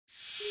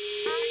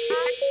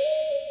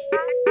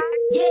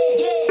Hey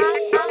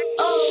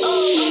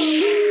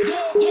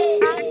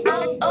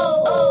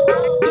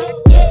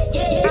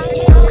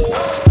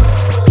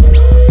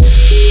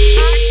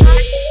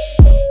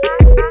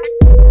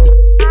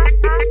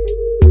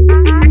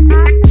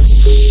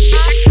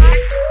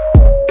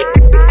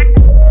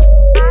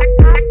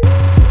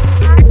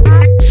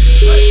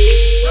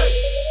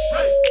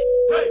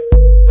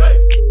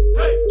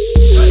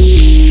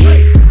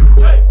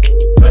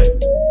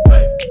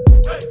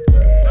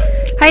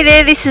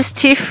there, this is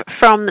Tiff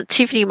from the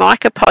Tiffany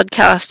Micah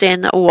podcast,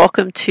 and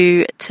welcome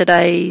to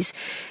today's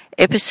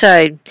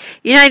episode.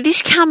 You know,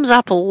 this comes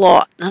up a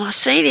lot, and I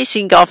see this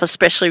in golf,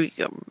 especially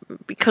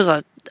because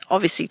I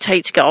obviously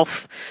teach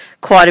golf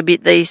quite a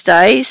bit these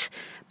days.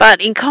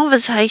 But in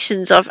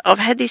conversations, I've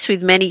had this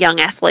with many young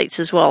athletes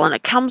as well, and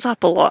it comes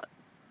up a lot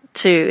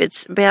too.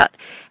 It's about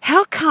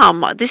how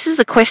come, this is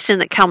a question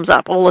that comes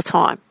up all the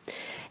time,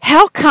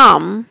 how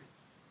come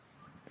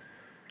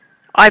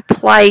I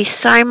play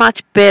so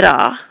much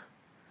better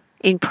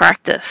in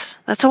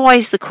practice? That's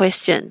always the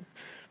question.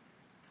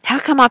 How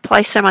come I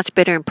play so much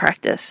better in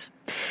practice?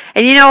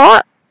 And you know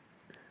what?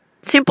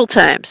 Simple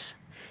terms.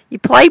 You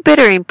play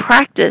better in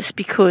practice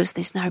because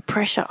there's no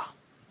pressure.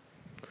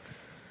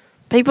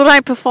 People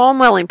don't perform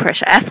well in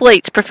pressure.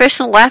 Athletes,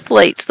 professional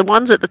athletes, the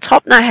ones at the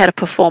top know how to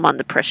perform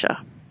under pressure.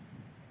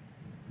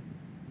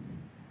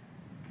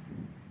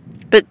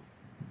 But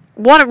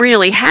what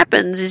really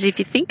happens is, if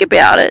you think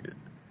about it,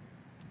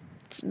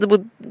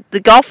 the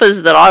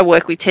golfers that I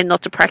work with tend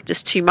not to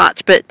practice too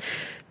much, but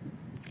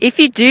if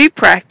you do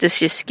practice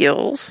your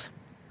skills,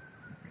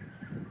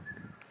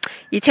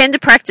 you tend to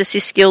practice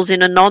your skills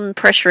in a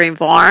non-pressure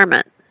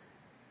environment.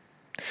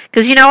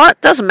 Because you know what?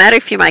 It doesn't matter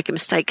if you make a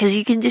mistake, because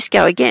you can just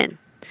go again.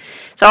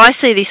 So I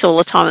see this all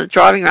the time at the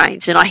driving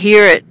range, and I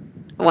hear it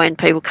when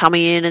people come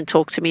in and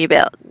talk to me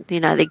about,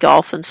 you know, their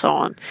golf and so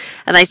on.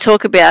 And they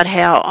talk about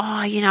how,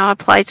 I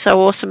played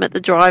so awesome at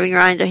the driving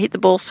range. I hit the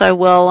ball so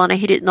well, and I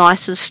hit it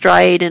nice and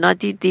straight, and I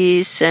did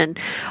this, and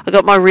I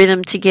got my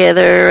rhythm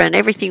together, and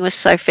everything was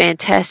so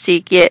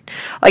fantastic. Yet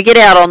I get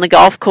out on the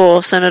golf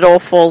course and it all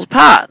falls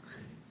apart.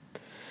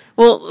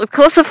 Well, of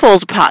course it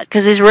falls apart,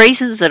 because there's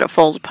reasons that it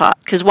falls apart.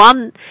 Because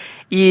one,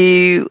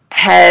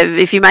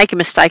 if you make a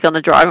mistake on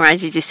the driving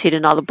range, you just hit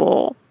another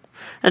ball.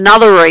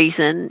 Another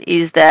reason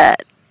is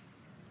that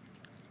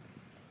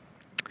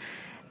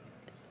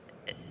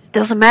it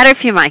doesn't matter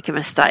if you make a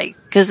mistake,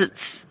 because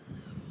it's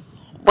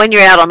when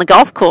you're out on the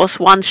golf course,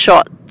 one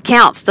shot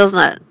counts, doesn't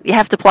it? You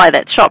have to play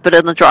that shot, but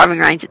on the driving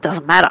range, it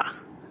doesn't matter.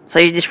 So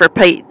you just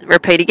repeat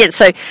again.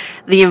 So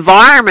the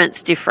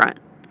environment's different.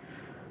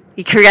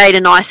 You create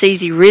a nice,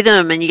 easy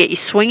rhythm, and you get your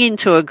swing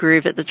into a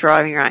groove at the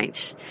driving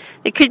range.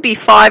 It could be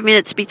 5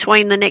 minutes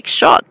between the next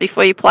shot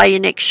before you play your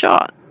next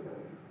shot.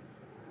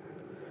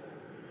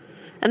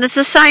 And it's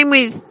the same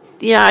with,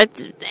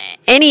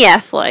 any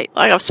athlete.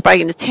 Like, I've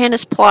spoken to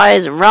tennis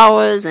players and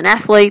rowers and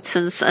athletes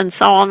and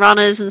so on,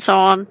 runners and so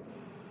on.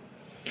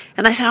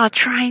 And they say, I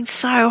train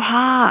so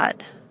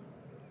hard.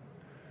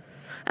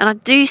 And I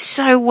do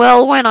so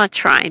well when I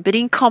train. But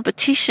in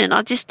competition,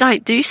 I just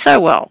don't do so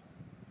well.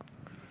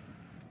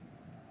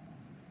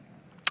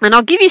 And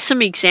I'll give you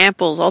some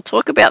examples. I'll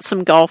talk about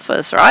some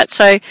golfers, right?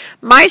 So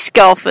most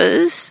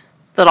golfers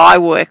that I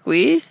work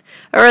with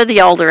are the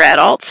older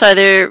adults. So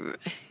they're...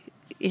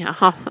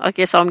 I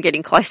guess I'm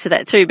getting close to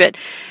that too, but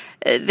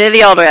they're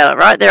the older adult,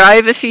 right? They're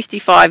over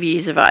 55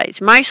 years of age.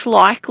 Most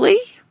likely,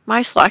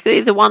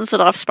 the ones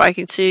that I've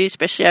spoken to,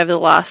 especially over the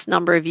last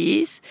number of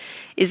years,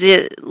 is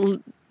that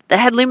they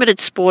had limited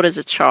sport as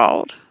a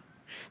child.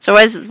 So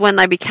when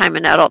they became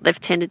an adult, they've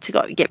tended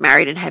to get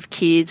married and have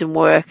kids and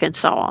work and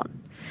so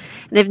on.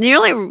 And they've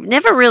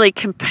never really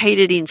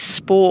competed in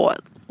sport,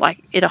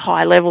 like at a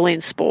high level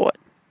in sport.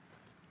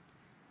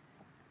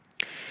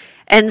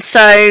 And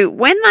so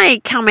when they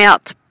come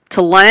out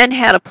to learn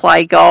how to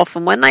play golf,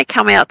 and when they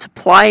come out to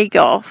play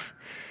golf,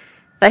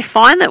 they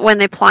find that when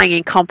they're playing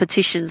in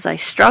competitions, they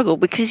struggle,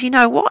 because you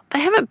know what? They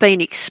haven't been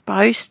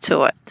exposed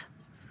to it.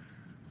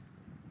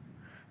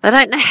 They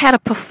don't know how to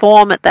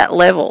perform at that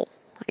level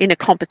in a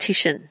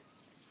competition.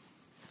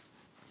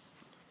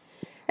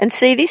 And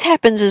see, this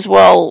happens as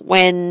well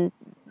when,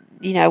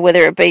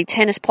 whether it be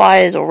tennis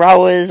players or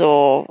rowers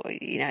or,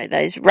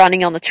 those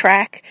running on the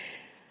track.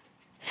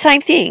 Same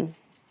thing.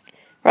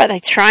 Right, they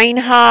train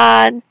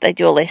hard, they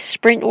do all their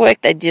sprint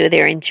work, they do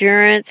their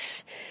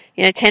endurance.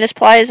 Tennis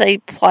players, they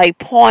play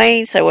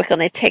points, they work on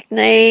their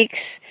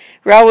techniques.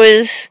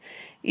 Rowers,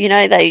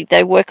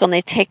 they work on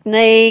their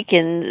technique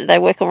and they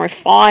work on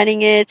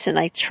refining it, and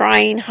they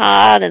train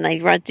hard and they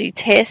do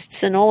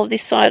tests and all of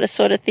this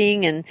sort of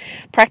thing, and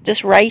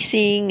practice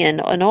racing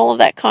and all of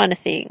that kind of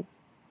thing.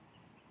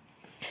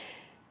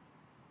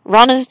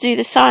 Runners do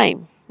the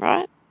same,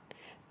 right?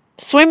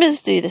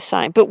 Swimmers do the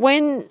same. But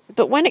when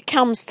it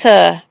comes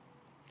to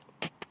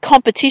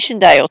competition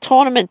day or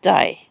tournament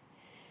day,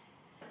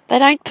 they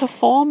don't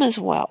perform as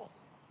well.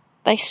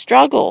 They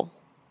struggle.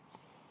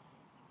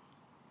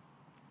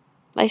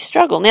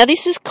 Now,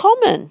 this is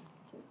common.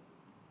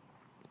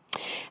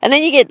 And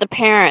then you get the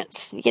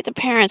parents.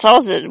 I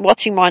was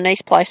watching my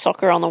niece play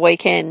soccer on the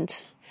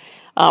weekend,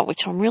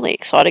 which I'm really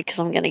excited because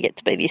I'm going to get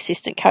to be the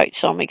assistant coach,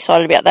 so I'm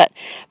excited about that.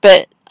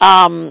 But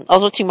I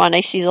was watching my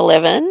niece, she's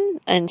 11,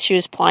 and she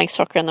was playing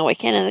soccer on the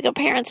weekend, and they got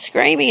parents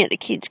screaming at the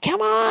kids,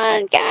 come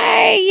on,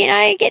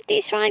 go, get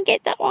this one,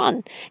 get that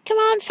one. Come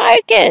on,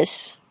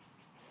 focus.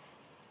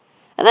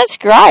 And that's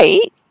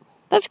great.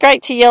 That's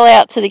great to yell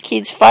out to the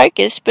kids,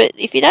 focus, but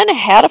if you don't know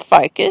how to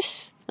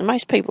focus, and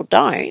most people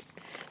don't,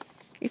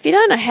 if you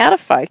don't know how to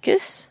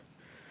focus,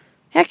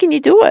 how can you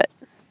do it?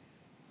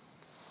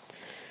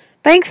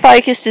 Being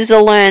focused is a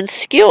learned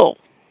skill.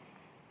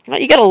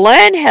 You've got to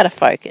learn how to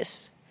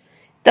focus.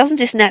 It doesn't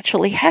just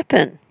naturally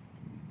happen.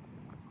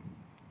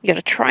 You've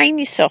got to train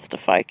yourself to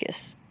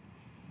focus.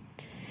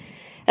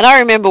 And I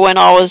remember when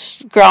I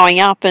was growing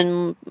up,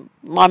 and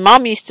my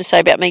mum used to say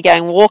about me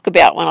going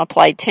walkabout when I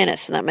played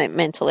tennis, and that meant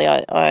mentally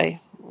I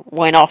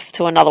went off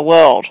to another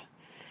world.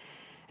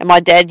 And my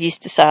dad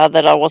used to say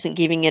that I wasn't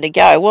giving it a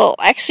go. Well,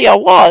 actually I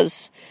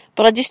was,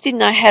 but I just didn't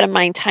know how to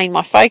maintain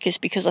my focus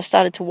because I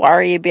started to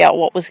worry about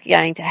what was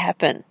going to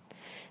happen,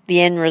 the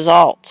end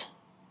result.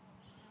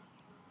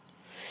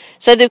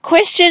 So the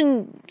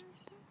question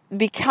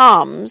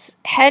becomes,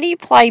 how do you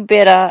play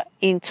better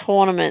in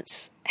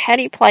tournaments? How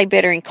do you play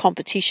better in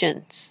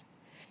competitions?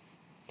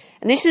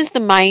 And this is the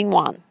main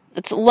one.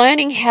 It's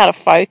learning how to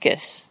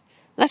focus.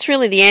 That's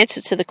really the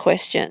answer to the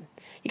question.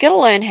 You've got to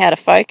learn how to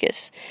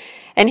focus.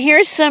 And here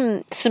are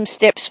some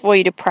steps for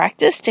you to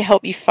practice to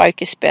help you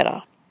focus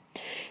better.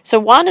 So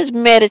one is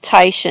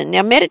meditation.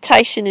 Now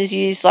meditation is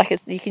used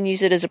you can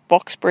use it as a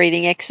box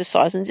breathing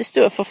exercise and just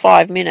do it for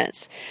 5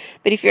 minutes.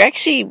 But if you're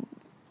actually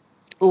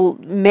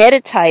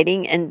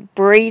meditating and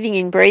breathing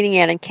in, breathing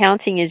out and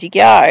counting as you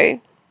go,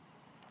 it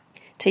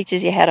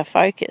teaches you how to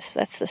focus.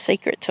 That's the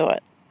secret to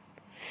it.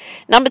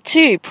 Number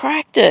 2,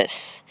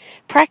 practice.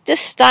 Practice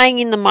staying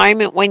in the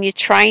moment when you're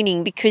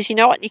training, because you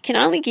know what? You can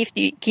only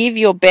give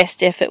your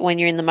best effort when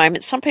you're in the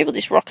moment. Some people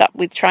just rock up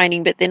with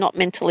training, but they're not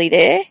mentally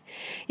there.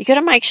 You've got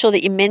to make sure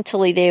that you're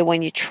mentally there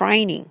when you're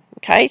training.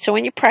 Okay, so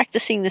when you're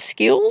practicing the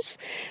skills,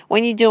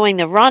 when you're doing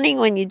the running,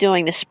 when you're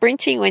doing the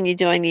sprinting, when you're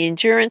doing the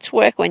endurance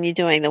work, when you're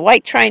doing the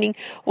weight training,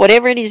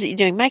 whatever it is that you're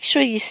doing, make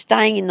sure you're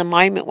staying in the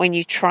moment when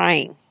you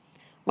train,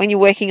 when you're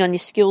working on your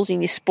skills in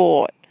your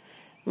sport.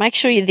 Make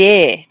sure you're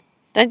there.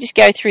 Don't just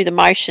go through the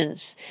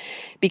motions,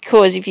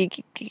 because if you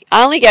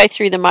only go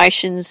through the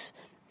motions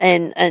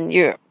and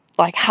you're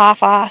like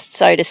half-assed,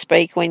 so to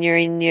speak, when you're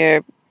in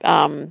your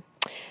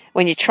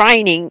when you're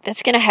training,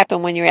 that's going to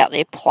happen when you're out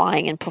there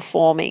playing and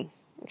performing.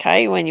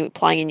 Okay, when you're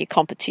playing in your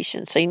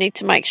competition. So you need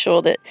to make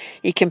sure that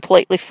you're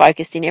completely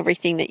focused in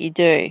everything that you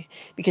do,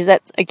 because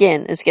that,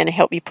 again, is going to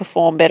help you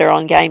perform better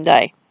on game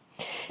day.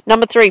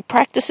 Number 3,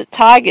 practice at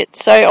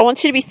targets. So I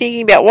want you to be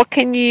thinking about what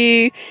can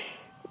you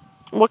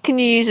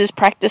use as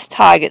practice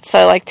targets.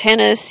 So like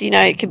tennis,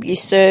 it could be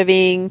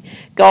serving.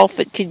 Golf,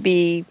 it could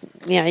be,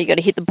 you got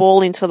to hit the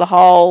ball into the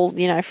hole,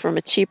 from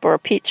a chip or a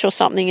pitch or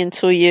something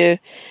until you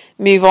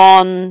move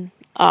on.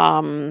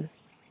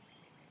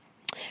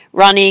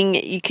 Running,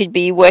 you could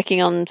be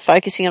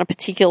focusing on a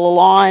particular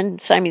line,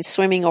 same in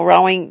swimming or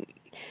rowing.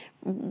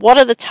 What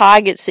are the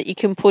targets that you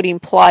can put in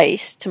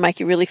place to make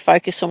you really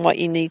focus on what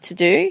you need to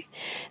do?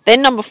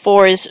 Then number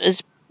 4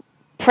 is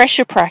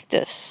pressure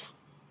practice.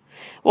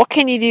 What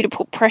can you do to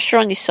put pressure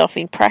on yourself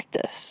in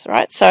practice,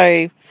 right?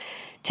 So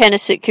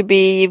tennis, it could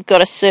be you've got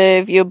to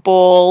serve your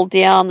ball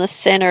down the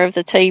center of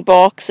the tee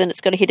box and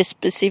it's got to hit a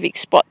specific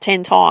spot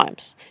 10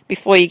 times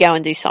before you go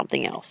and do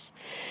something else.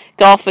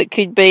 Golf, it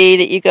could be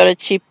that you've got to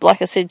chip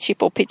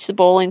or pitch the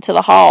ball into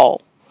the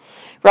hole.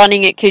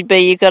 Running, it could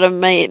be you've got to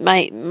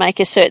make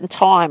a certain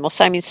time, or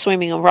same in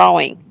swimming or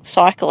rowing,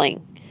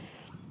 cycling.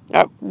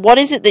 Right. What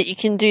is it that you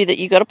can do that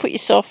you've got to put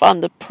yourself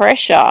under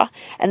pressure,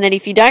 and then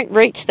if you don't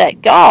reach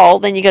that goal,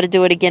 then you've got to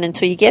do it again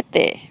until you get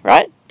there,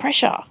 right?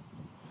 Pressure.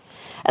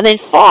 And then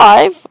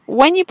 5,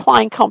 when you're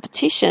playing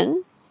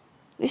competition,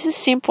 this is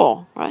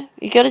simple, right?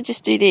 You've got to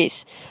just do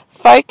this.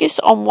 Focus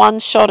on one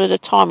shot at a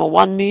time, or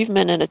one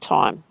movement at a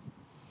time.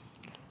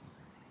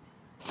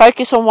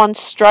 Focus on one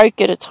stroke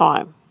at a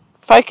time.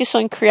 Focus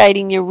on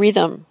creating your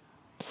rhythm.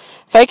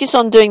 Focus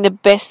on doing the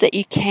best that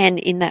you can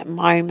in that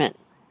moment.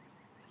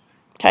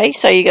 Okay,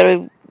 so you got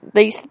to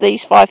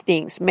these 5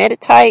 things: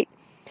 meditate,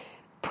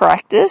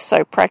 practice.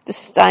 So practice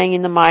staying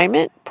in the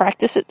moment.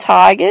 Practice at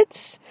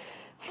targets.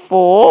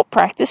 4,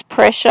 practice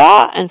pressure,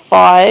 and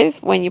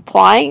 5, when you're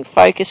playing,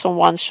 focus on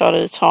one shot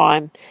at a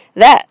time.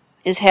 That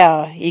is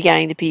how you're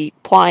going to be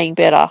playing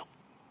better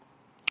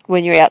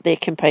when you're out there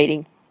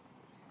competing.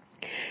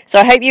 So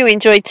I hope you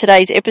enjoyed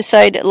today's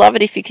episode. I'd love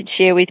it if you could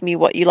share with me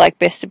what you like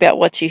best about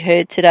what you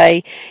heard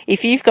today.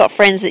 If you've got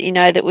friends that you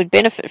know that would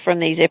benefit from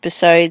these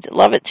episodes,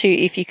 love it too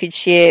if you could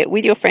share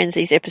with your friends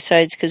these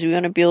episodes, because we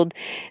want to build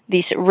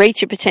this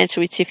Reach Your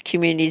Potential with Tiff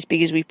community as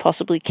big as we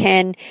possibly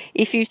can.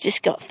 If you've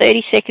just got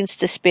 30 seconds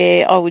to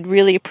spare, I would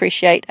really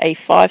appreciate a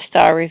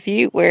 5-star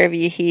review wherever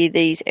you hear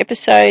these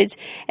episodes.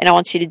 And I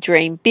want you to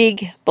dream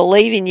big,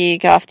 believe in you,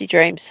 go after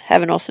your dreams.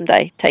 Have an awesome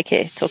day. Take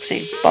care. Talk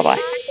soon. Bye-bye.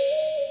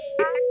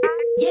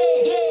 Yeah.